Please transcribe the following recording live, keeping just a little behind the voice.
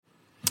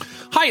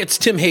Hi, it's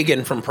Tim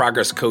Hagen from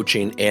Progress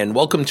Coaching, and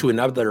welcome to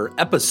another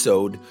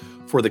episode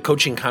for the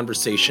Coaching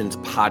Conversations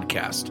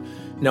podcast.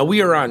 Now, we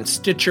are on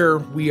Stitcher,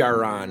 we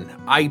are on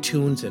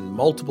iTunes, and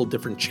multiple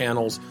different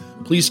channels.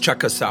 Please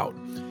check us out.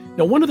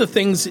 Now, one of the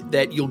things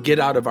that you'll get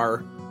out of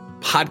our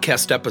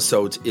podcast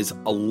episodes is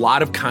a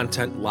lot of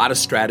content, a lot of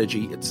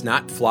strategy. It's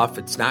not fluff,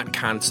 it's not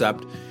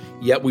concept,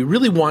 yet we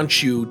really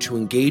want you to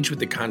engage with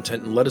the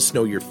content and let us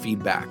know your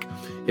feedback.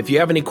 If you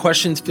have any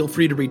questions, feel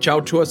free to reach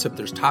out to us. If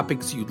there's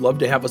topics you'd love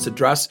to have us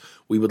address,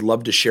 we would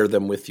love to share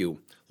them with you.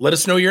 Let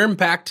us know your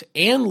impact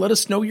and let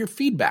us know your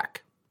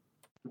feedback.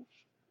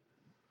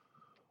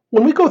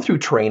 When we go through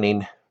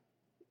training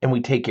and we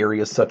take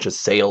areas such as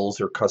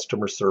sales or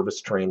customer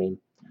service training,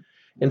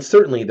 and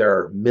certainly there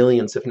are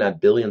millions, if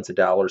not billions of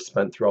dollars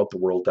spent throughout the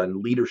world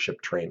on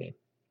leadership training.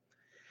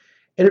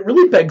 And it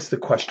really begs the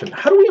question,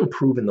 how do we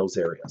improve in those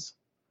areas?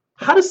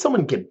 How does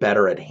someone get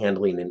better at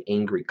handling an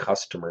angry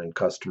customer in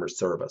customer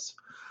service?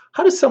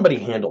 How does somebody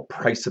handle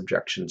price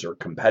objections or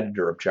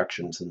competitor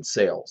objections in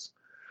sales?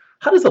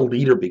 How does a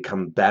leader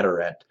become better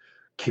at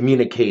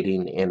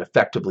communicating and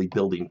effectively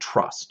building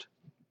trust?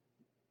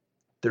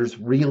 There's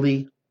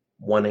really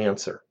one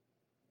answer: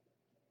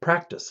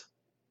 practice.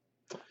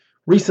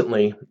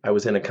 Recently, I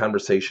was in a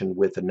conversation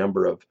with a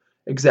number of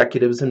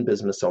executives and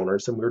business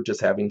owners, and we were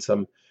just having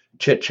some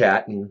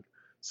chit-chat, and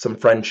some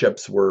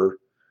friendships were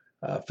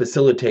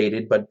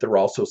facilitated, but there were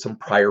also some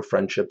prior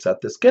friendships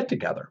at this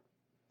get-together.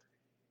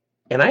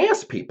 And I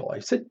asked people, I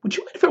said, would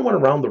you mind if I went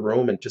around the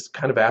room and just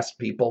kind of asked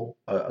people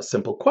a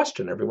simple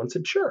question? Everyone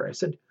said, sure. I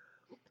said,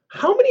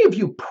 how many of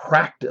you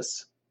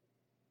practice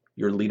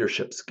your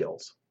leadership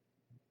skills?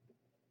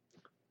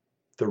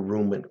 The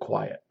room went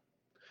quiet.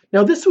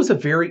 Now, this was a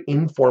very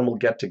informal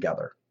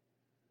get-together,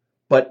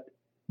 but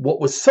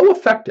what was so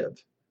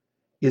effective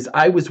is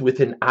I was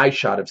within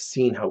eyeshot of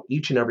seeing how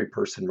each and every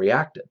person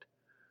reacted.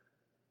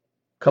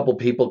 A couple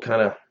people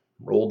kind of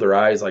rolled their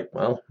eyes like,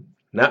 well,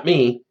 not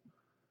me.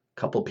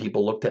 A couple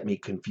people looked at me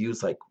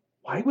confused like,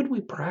 why would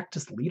we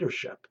practice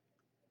leadership?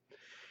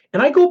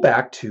 And I go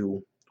back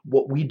to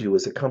what we do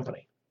as a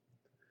company.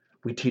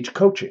 We teach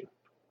coaching.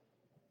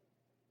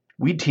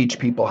 We teach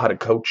people how to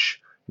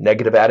coach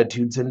negative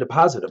attitudes into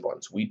positive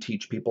ones. We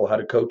teach people how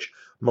to coach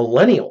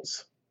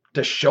millennials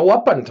to show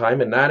up on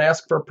time and not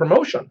ask for a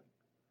promotion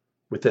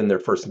within their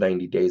first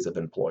 90 days of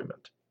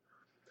employment.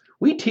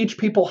 We teach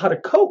people how to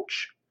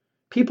coach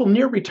people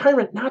near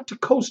retirement not to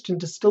coast and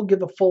to still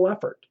give a full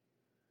effort.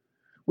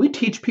 We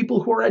teach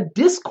people who are at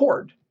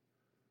discord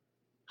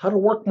how to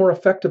work more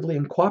effectively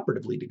and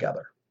cooperatively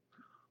together.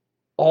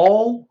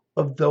 All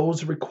of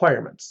those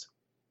requirements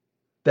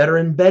that are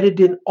embedded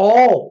in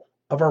all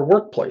of our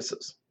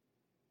workplaces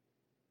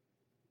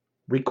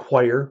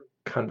require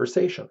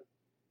conversation.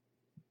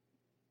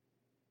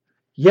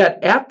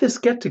 Yet at this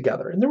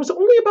get-together, and there was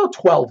only about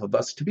 12 of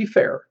us to be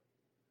fair,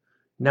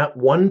 not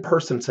one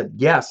person said,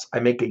 yes, I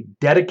make a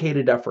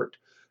dedicated effort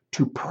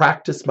to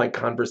practice my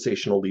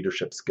conversational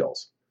leadership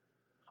skills.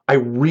 I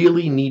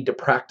really need to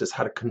practice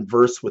how to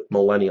converse with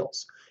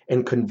millennials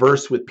and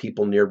converse with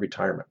people near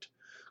retirement,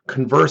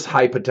 converse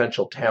high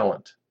potential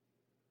talent,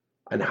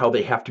 and how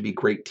they have to be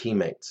great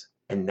teammates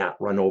and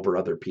not run over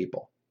other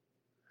people.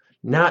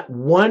 Not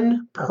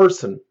one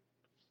person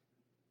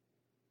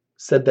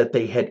said that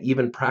they had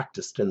even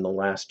practiced in the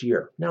last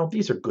year. Now,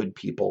 these are good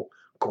people,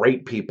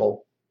 great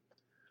people,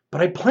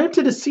 but I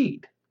planted a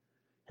seed.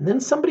 And then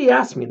somebody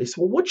asked me, they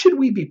said, well, what should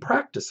we be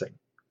practicing?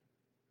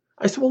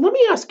 I said, well, let me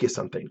ask you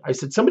something. I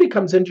said, somebody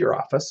comes into your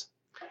office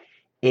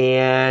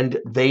and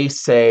they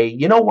say,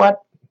 you know what?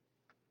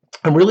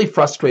 I'm really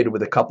frustrated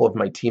with a couple of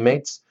my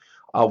teammates.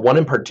 One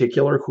in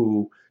particular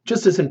who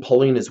just isn't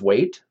pulling his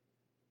weight.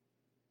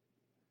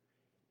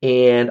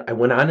 And I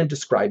went on and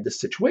described the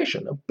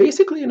situation of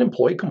basically an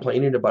employee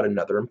complaining about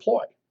another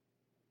employee.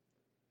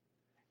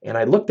 And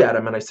I looked at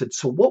him and I said,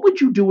 so what would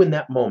you do in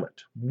that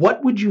moment?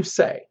 What would you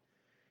say?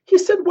 He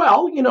said,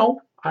 well,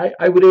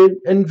 I would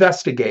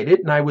investigate it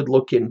and I would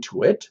look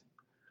into it.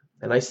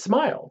 And I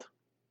smiled.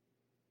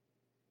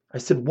 I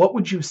said, what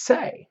would you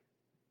say?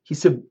 He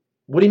said,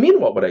 what do you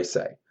mean, what would I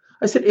say?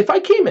 I said, if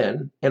I came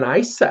in and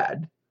I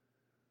said,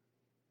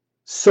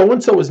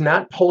 so-and-so is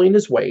not pulling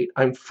his weight,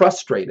 I'm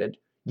frustrated,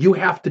 you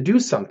have to do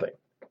something.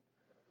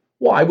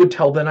 Well, I would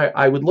tell them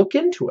I would look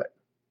into it.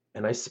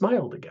 And I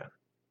smiled again.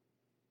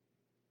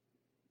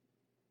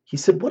 He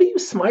said, what are you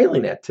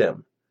smiling at,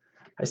 Tim?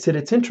 I said,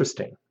 it's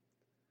interesting.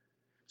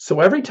 So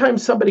every time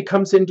somebody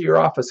comes into your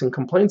office and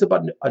complains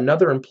about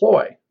another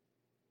employee,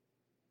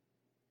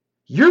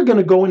 you're going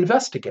to go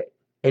investigate.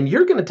 And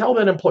you're going to tell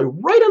that employee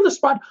right on the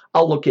spot,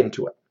 I'll look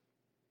into it.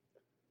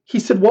 He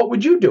said, what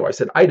would you do? I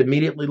said, I'd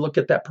immediately look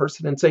at that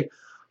person and say,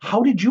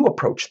 how did you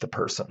approach the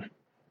person?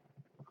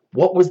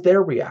 What was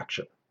their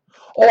reaction?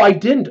 Oh, I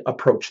didn't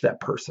approach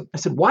that person. I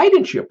said, why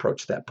didn't you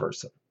approach that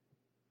person?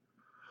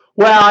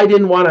 Well, I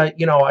didn't want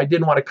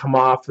to come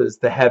off as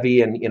the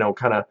heavy and,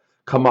 kind of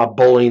come off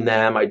bullying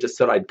them. I just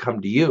said I'd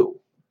come to you.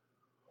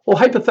 Well,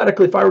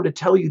 hypothetically, if I were to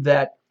tell you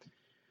that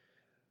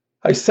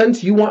I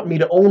sense you want me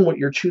to own what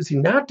you're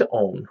choosing not to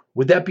own.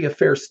 Would that be a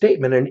fair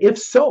statement? And if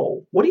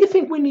so, what do you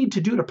think we need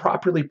to do to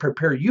properly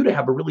prepare you to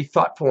have a really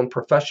thoughtful and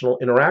professional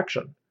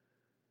interaction?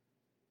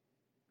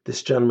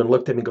 This gentleman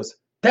looked at me and goes,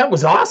 that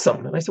was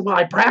awesome. And I said, well,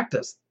 I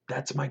practiced.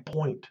 That's my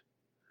point.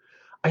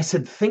 I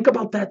said, think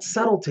about that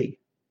subtlety.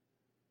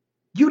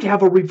 You'd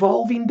have a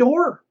revolving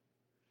door.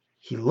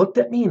 He looked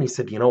at me and he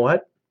said, you know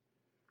what?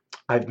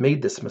 I've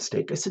made this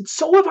mistake. I said,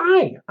 so have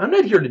I. I'm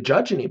not here to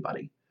judge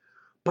anybody.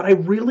 But I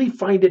really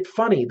find it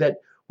funny that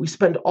we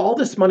spend all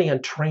this money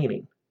on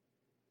training,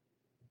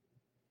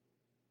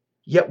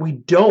 yet we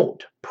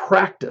don't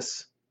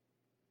practice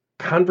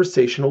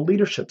conversational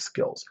leadership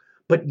skills.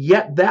 But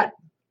yet that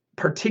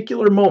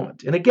particular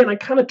moment, and again, I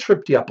kind of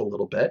tripped you up a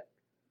little bit,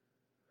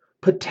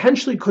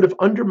 potentially could have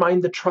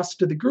undermined the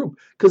trust of the group.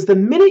 Because the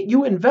minute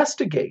you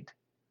investigate,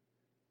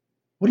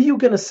 what are you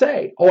going to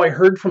say? Oh, I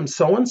heard from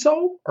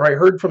so-and-so, or I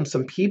heard from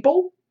some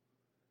people.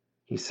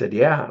 He said,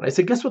 yeah. And I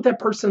said, guess what that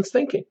person's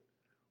thinking?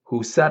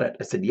 Who said it?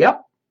 I said,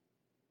 yep.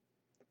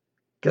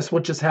 Guess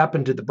what just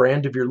happened to the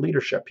brand of your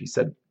leadership? He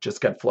said,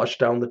 just got flushed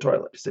down the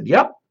toilet. I said,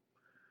 yep.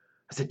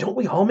 I said, don't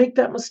we all make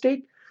that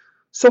mistake?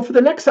 So for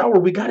the next hour,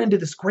 we got into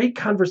this great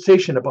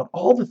conversation about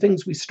all the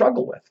things we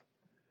struggle with.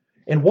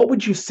 And what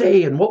would you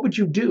say and what would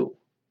you do?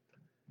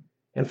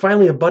 And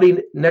finally, a buddy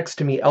next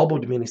to me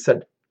elbowed me and he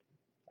said,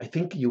 I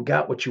think you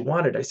got what you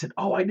wanted. I said,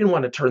 oh, I didn't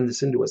want to turn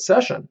this into a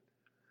session.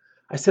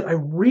 I said, I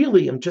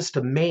really am just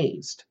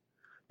amazed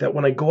that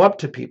when I go up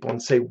to people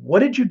and say, what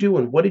did you do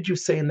and what did you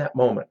say in that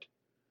moment?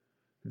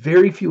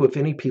 Very few, if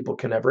any, people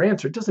can ever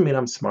answer. It doesn't mean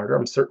I'm smarter.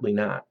 I'm certainly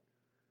not.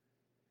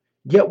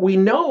 Yet we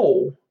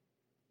know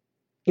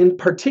in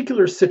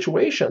particular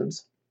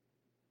situations,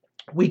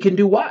 we can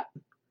do what?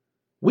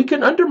 We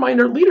can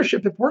undermine our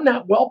leadership if we're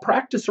not well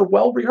practiced or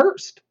well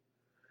rehearsed.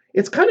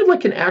 It's kind of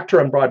like an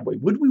actor on Broadway.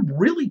 Would we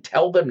really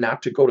tell them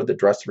not to go to the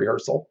dress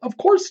rehearsal? Of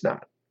course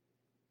not.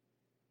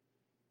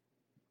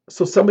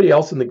 So somebody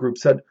else in the group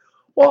said,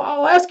 well,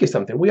 I'll ask you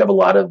something. We have a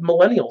lot of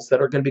millennials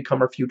that are going to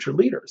become our future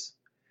leaders.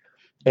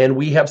 And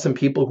we have some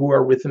people who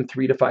are within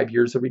 3 to 5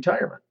 years of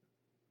retirement.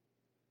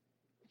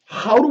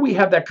 How do we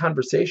have that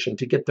conversation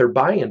to get their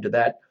buy-in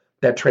to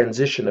that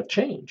transition of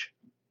change?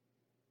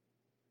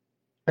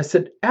 I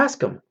said, ask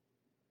them.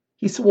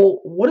 He said,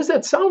 well, what does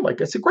that sound like?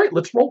 I said, great,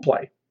 let's role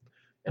play.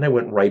 And I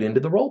went right into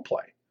the role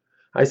play.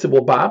 I said,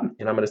 well, Bob,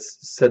 and I'm going to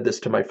said this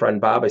to my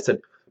friend Bob. I said,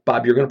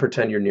 Bob, you're going to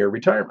pretend you're near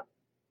retirement.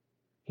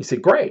 He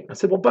said, great. I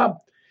said, well, Bob,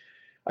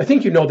 I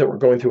think you know that we're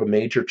going through a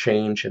major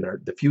change in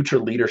the future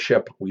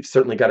leadership. We've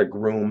certainly got to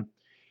groom.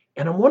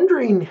 And I'm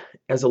wondering,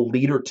 as a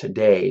leader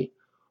today,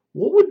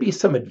 what would be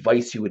some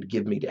advice you would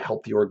give me to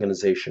help the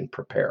organization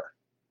prepare?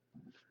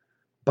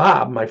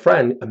 Bob, my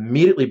friend,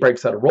 immediately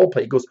breaks out a role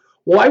play. He goes,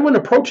 well, I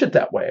wouldn't approach it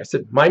that way. I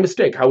said, my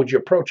mistake. How would you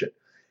approach it?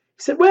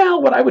 He said,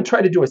 well, what I would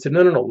try to do. I said,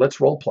 no,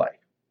 let's role play.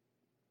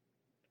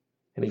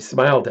 And he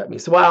smiled at me. He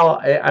said,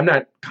 well, I'm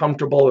not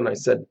comfortable. And I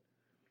said,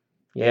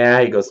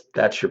 yeah. He goes,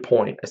 that's your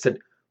point. I said,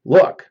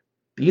 look,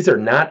 these are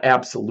not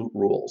absolute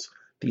rules.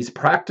 These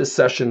practice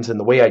sessions and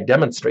the way I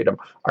demonstrate them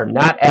are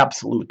not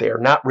absolute. They are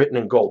not written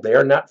in gold. They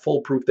are not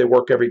foolproof. They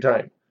work every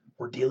time.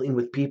 We're dealing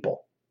with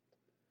people.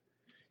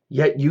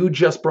 Yet you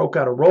just broke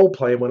out a role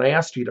play. And when I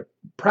asked you to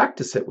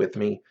practice it with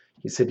me,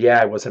 he said, yeah,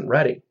 I wasn't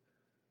ready.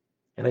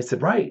 And I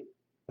said, right.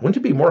 Wouldn't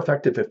it be more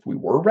effective if we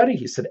were ready?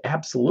 He said,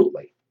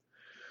 absolutely.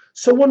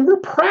 So when we're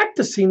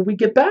practicing, we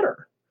get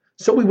better.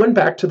 So we went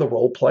back to the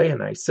role play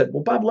and I said,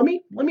 well, Bob, let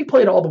me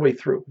play it all the way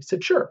through. He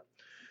said, sure.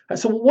 I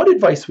said, well, what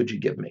advice would you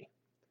give me?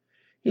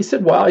 He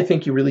said, well, I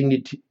think you really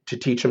need to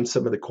teach them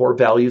some of the core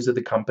values of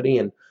the company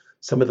and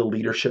some of the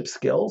leadership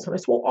skills. And I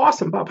said, well,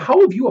 awesome, Bob.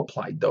 How have you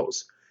applied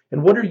those?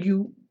 And what are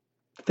you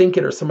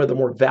thinking are some of the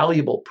more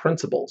valuable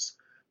principles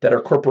that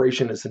our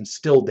corporation has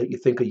instilled that you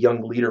think a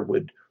young leader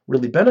would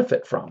really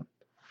benefit from?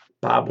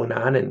 Bob went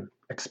on and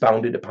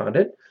expounded upon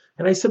it.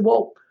 And I said,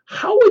 well,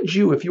 how would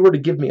you, if you were to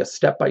give me a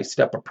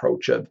step-by-step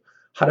approach of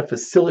how to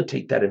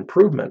facilitate that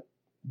improvement,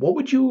 what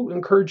would you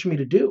encourage me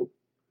to do?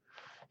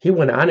 He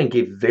went on and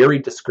gave very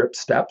descriptive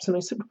steps. And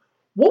I said,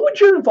 what would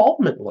your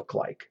involvement look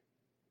like?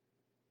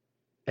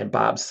 And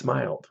Bob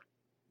smiled.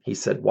 He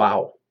said,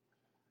 wow.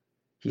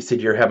 He said,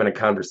 you're having a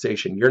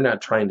conversation. You're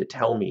not trying to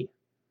tell me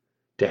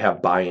to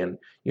have buy-in.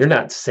 You're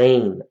not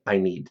saying I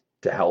need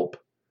to help.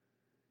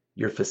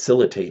 You're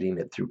facilitating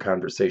it through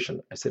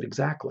conversation. I said,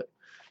 exactly.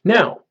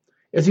 Now,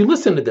 as you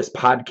listen to this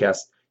podcast,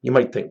 you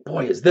might think,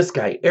 boy, is this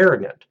guy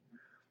arrogant?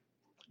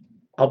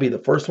 I'll be the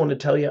first one to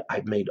tell you,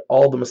 I've made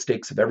all the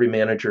mistakes of every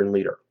manager and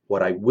leader.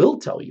 What I will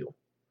tell you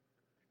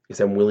is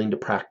I'm willing to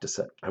practice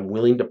it. I'm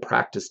willing to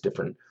practice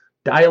different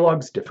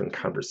dialogues, different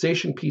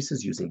conversation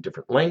pieces, using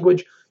different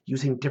language,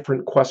 using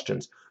different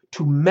questions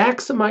to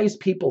maximize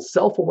people's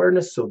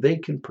self-awareness so they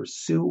can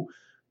pursue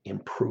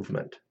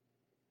improvement.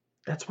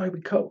 That's why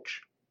we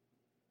coach.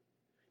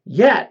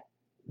 Yet,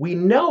 we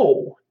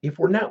know if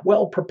we're not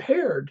well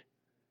prepared,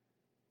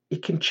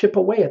 it can chip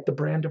away at the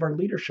brand of our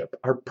leadership,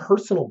 our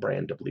personal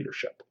brand of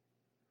leadership.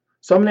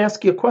 So I'm going to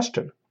ask you a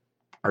question.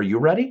 Are you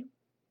ready?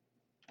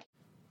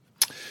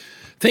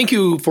 Thank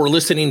you for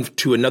listening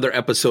to another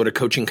episode of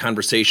Coaching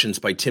Conversations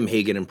by Tim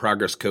Hagen and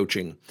Progress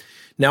Coaching.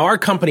 Now, our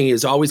company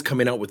is always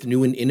coming out with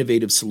new and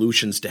innovative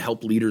solutions to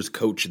help leaders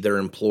coach their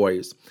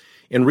employees.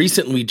 And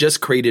recently, we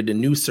just created a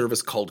new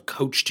service called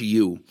Coach to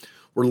You,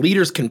 where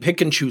leaders can pick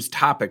and choose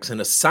topics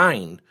and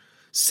assign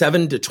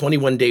 7 to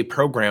 21-day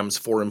programs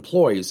for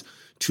employees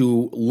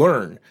to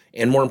learn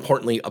and, more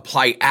importantly,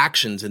 apply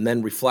actions and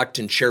then reflect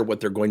and share what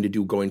they're going to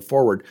do going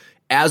forward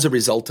as a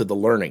result of the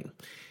learning.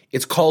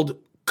 It's called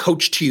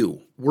Coach to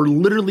You. We're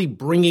literally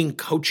bringing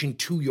coaching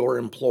to your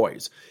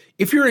employees.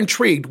 If you're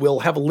intrigued, we'll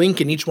have a link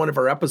in each one of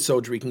our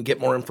episodes where you can get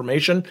more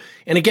information.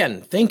 And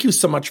again, thank you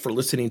so much for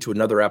listening to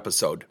another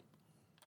episode.